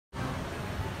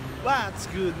What's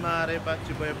good mga Reppa?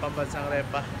 Siya yung pambansang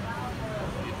Reppa.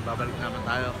 Babalik naman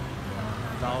tayo.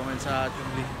 Punta ako ngayon sa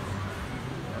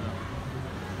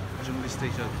Chungli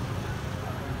Station.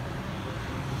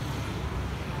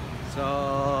 So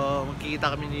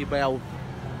magkikita kami ni Bayaw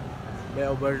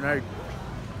Bernard.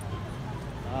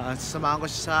 Sasamahan ko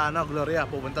siya sa Gloria.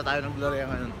 Pupunta tayo ng Gloria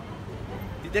ngayon.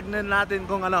 Titignan natin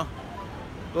kung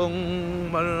kung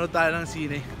manonood tayo ng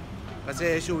sine.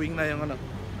 Kasi showing na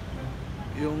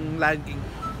yung Lion King.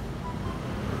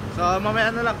 So mamaya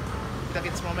lang.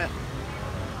 Kita-kits mamaya.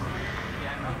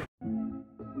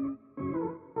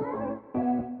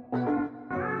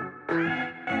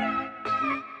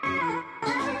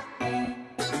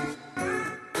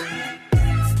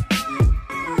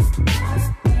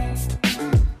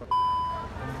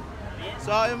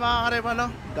 So yung mga Reppa,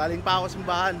 galing pa ako sa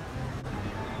simbahan.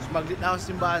 Sumaglit na ako sa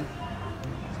simbahan.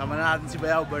 Sama na natin si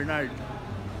Bayaw Bernard.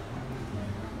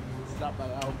 Stop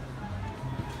Bayaw.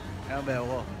 Ayan Bayaw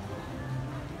ko.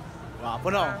 Wapo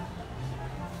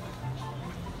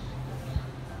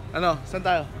saan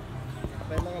tayo?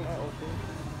 Kailangan na okay.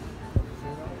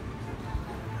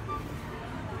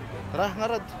 Tara,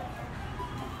 ngarad.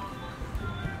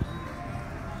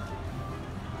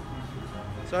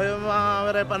 So yung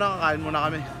mga Reppa, kakain muna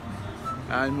kami.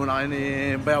 Kain muna kami ni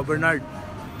Bayaw Bernard.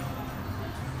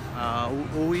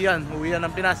 Uwi yan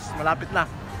ng Pinas, malapit na.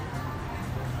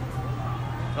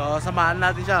 So samahan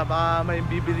natin siya, baka may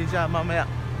bibili siya mamaya.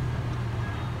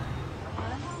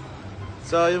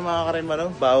 So yung mga Reppa,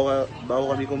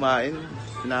 bago kami kumain,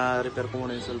 na-repair ko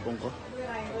muna yung cellphone ko.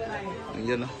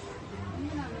 Ayan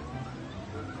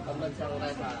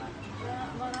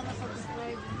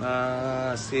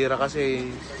sira kasi,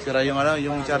 sira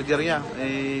yung charger niya,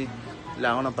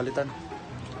 kailangan ko ng palitan.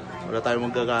 Wala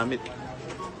tayong magagamit.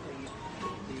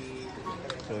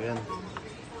 So yan,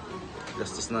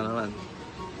 gastos na naman.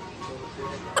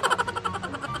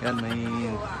 Yan,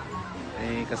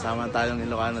 may kasama tayong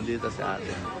Ilocano dito si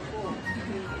ate.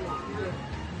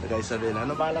 Taga Isabel.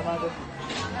 Ano pala mga ito?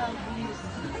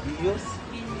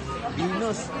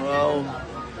 Binos. Wow.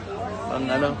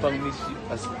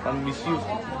 Pang miss you.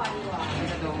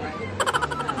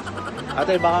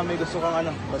 Ate, baka may gusto kang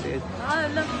batiin.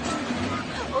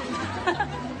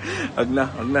 Wag na,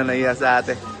 nahiya sa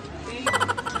ate.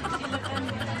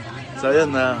 So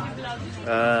yun,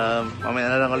 mamaya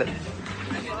na lang ulit.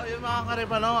 So yung mga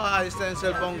Reppa, ayos na yung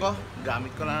cellphone ko.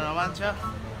 Gamit ko na naman siya.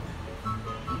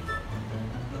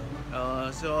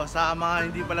 So sa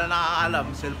mga hindi pala nakakaalam,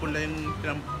 cellphone lang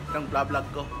yung pinang-vlog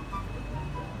ko.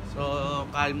 So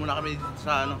kain muna kami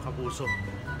sa Kapuso.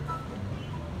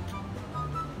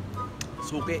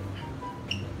 Suki.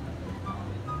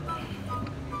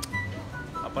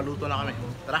 Papaluto na kami.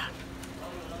 Tara.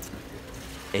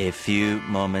 A few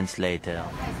moments later.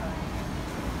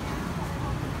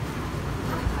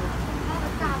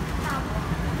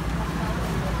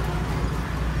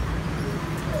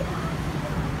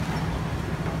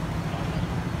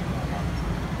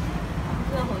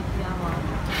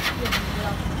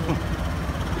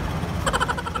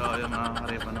 So yung mga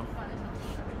Reppa,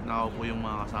 nakaupo yung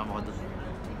mga kasama ko doon.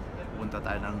 Punta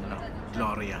tayo ng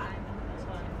Gloria.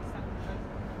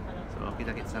 So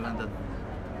kita-kits na lang doon.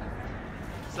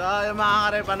 So yung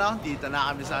mga Reppa, dito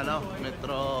na kami sa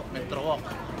Metro Walk.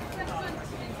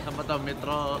 Saan ba ito?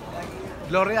 Metro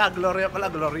Gloria pala,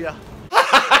 Gloria.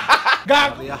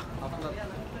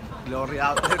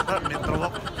 Gloria outlet, Metro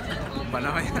Walk. Ba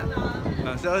naman yan?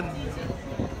 So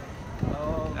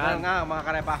yan nga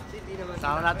mga Reppa.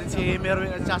 Sama natin si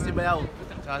Merwin at si Bayaw.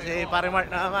 Saka si Pare Mark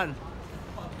na naman.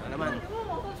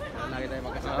 Lagi tayo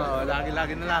magkasama. Oo,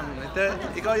 lagi na lang. Ito,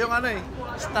 ikaw yung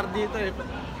star dito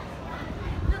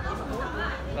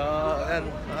So, yan,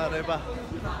 mga Reppa.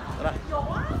 Tara.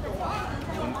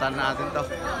 Puntan natin to.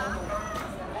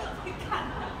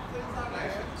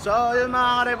 So, yun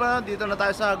mga Reppa, dito na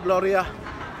tayo sa Gloria.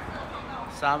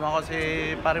 Sama ko si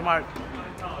Pare Mark.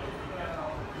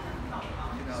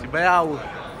 Si Bayaw.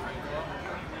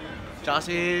 Tsaka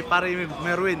si Pare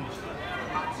Merwin.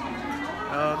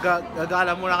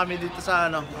 Gagala muna kami dito sa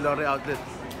Gloria outlet.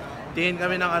 Tingin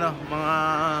kami ng mga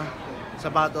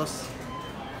sapatos.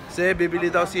 Kasi bibili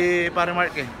daw si Pare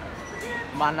Mark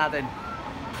Mahal natin.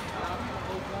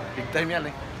 Big time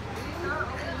yan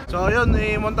So yun,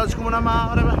 i-montage ko muna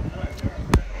mga Reppa.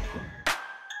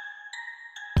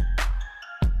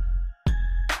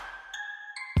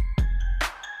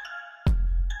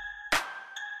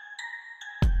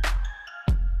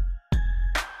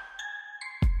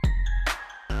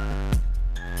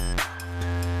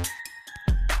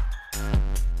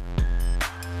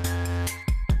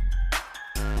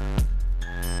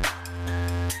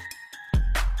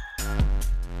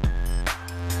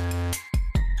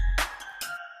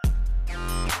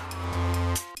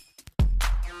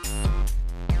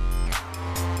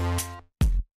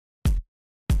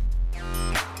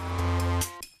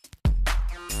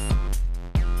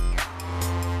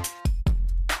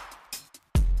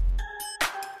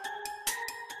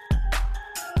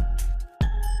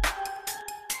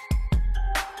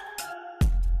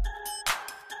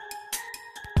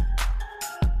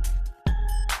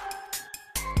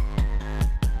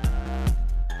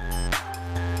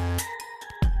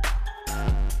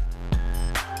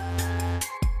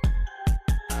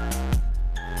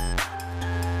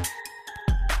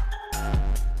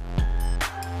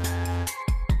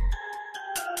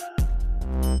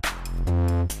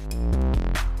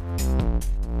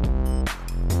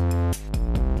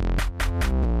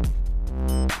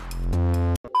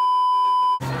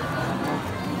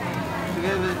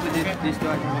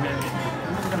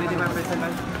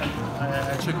 personal.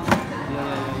 Shoot.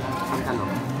 Yeah. Pantalo.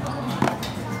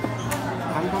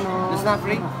 It's not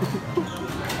free?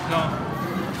 No.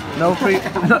 No free,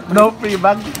 no free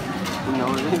bag.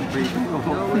 No, free.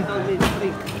 No, we don't need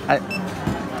free. Ay.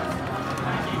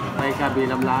 May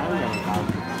kabilang lang.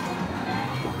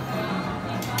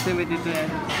 Kasi may dito yan.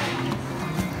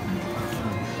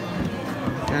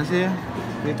 Yan siya.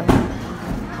 Dito.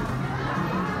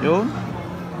 Yun.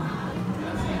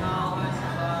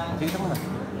 Dito mo na.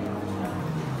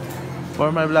 For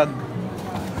my vlog.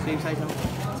 Same size ako.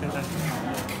 Same size.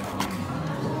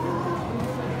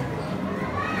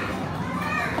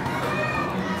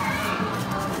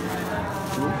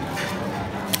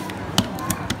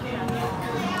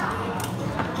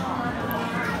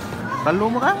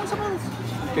 Talo mo ka sa panos.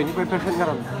 25% nga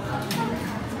ron.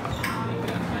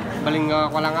 Baling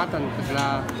kalangatan.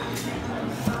 Kasila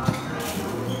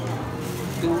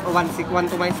 1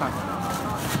 to my sack.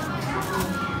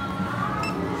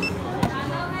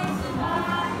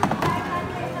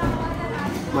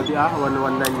 Mati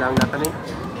 119 lang data ni.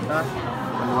 Ha?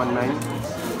 119.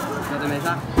 Data may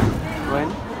sack? When?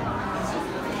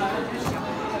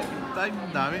 Time,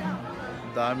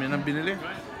 dami nang binili.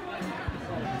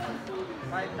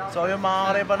 So yung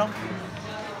mga karepa no,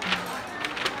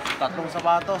 3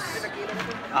 sapatos.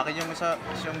 Akin yung isa,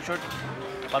 yung short.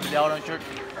 Pabili ako ng short.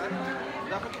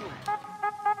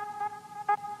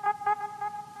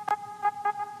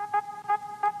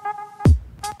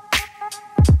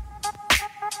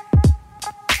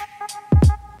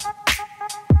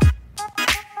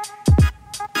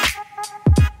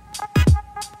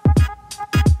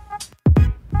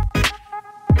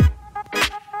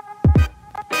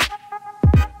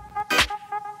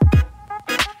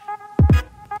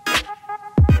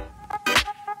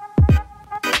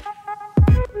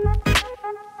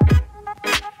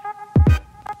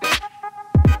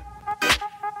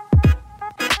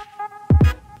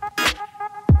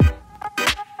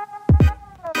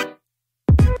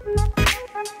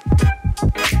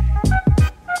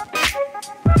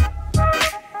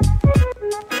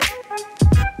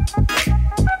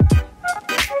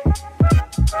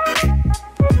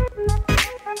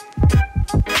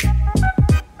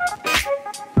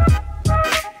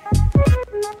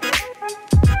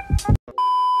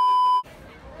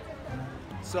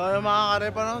 So yung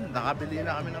mga karepa no, nakabili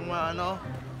na kami ng mga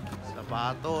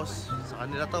sapatos. Sa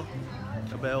kanila to,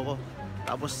 sabayo ko.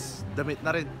 Tapos damit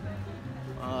na rin.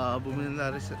 Bumili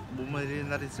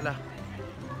na rin sila.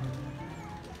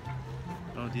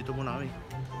 Dito muna kami.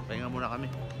 Pahinga muna kami.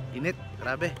 Init,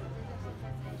 grabe.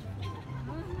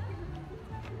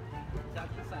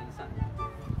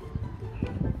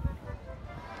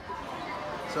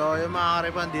 So yung mga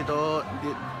karepa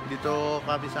dito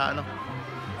kami sa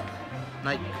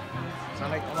Nike. Sa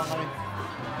Nike naman kami.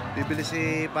 Bibili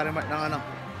si Pare Mark ng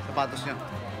sapatos niya.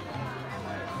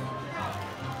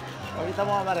 Pakita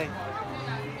mo nga Pare.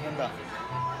 Ganda.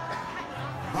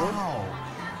 Wow!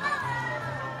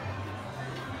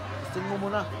 Testing mo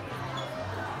muna.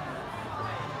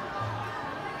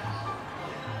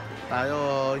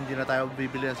 Hindi na tayo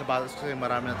bibili ng sapatos kasi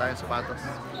marami na tayong sapatos.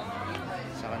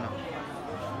 Saka na.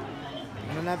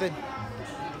 Tingnan natin.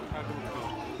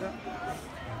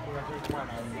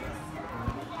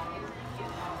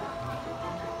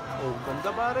 Oh,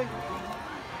 ganda pare.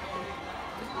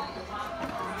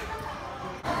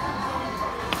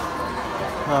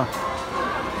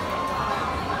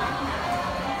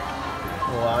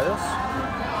 Oh, ayos.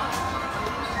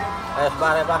 Ayos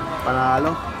pare pa.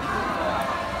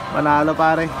 Panalo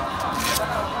pare.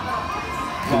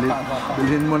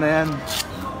 Bilhin mo na yan.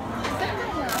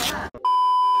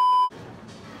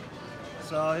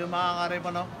 So yung mga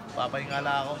karepa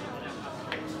papahingala ako.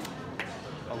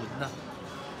 Pagod na.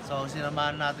 So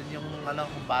sinamahan natin yung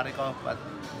kumpare ko at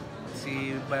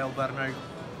si Bayo Bernard.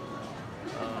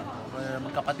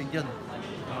 Magkapatid yun.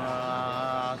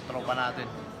 Tropa natin.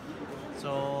 So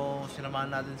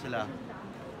sinamahan natin sila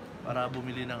para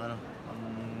bumili ng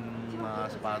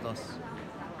sapatos.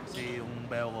 Kasi yung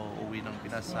Bayo ko uwi ng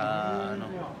Pinas sa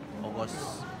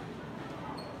August.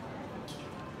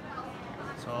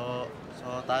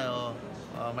 So tayo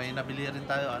may nabili rin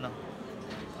tayo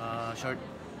short.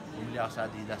 Bumili ako sa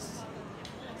Adidas.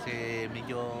 Kasi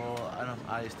medyo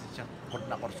ayos din siya.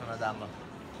 Kurso na dama.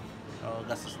 So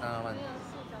gastos na naman.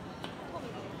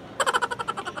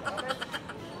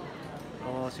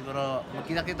 So siguro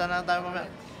magkita-kita na tayo mamaya.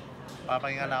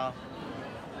 Papahinga na ako.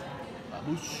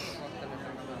 Babush!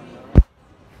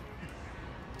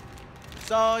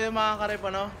 So yung mga karepa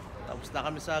tapos na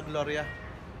kami sa Gloria.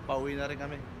 Pauwi na rin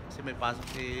kami kasi may pasok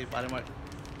si Pare Mark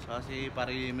saka si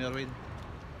Pare Merwin.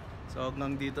 So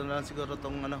hanggang dito na lang siguro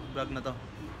tong vlog na to.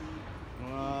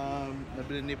 Mga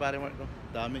nabili ni Pare Mark ko,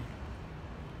 dami.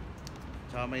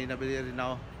 Tsaka may nabili rin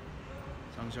ako,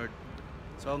 isang short.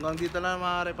 So hanggang dito na lang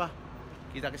mga Reppa.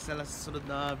 Kita-kits na lang sa sunod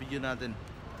na video natin.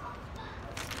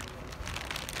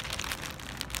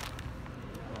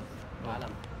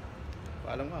 Paalam.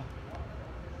 Paalam ka.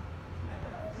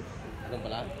 Anong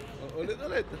pala?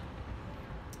 Ulit.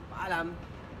 Paalam.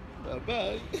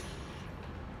 Bye-bye.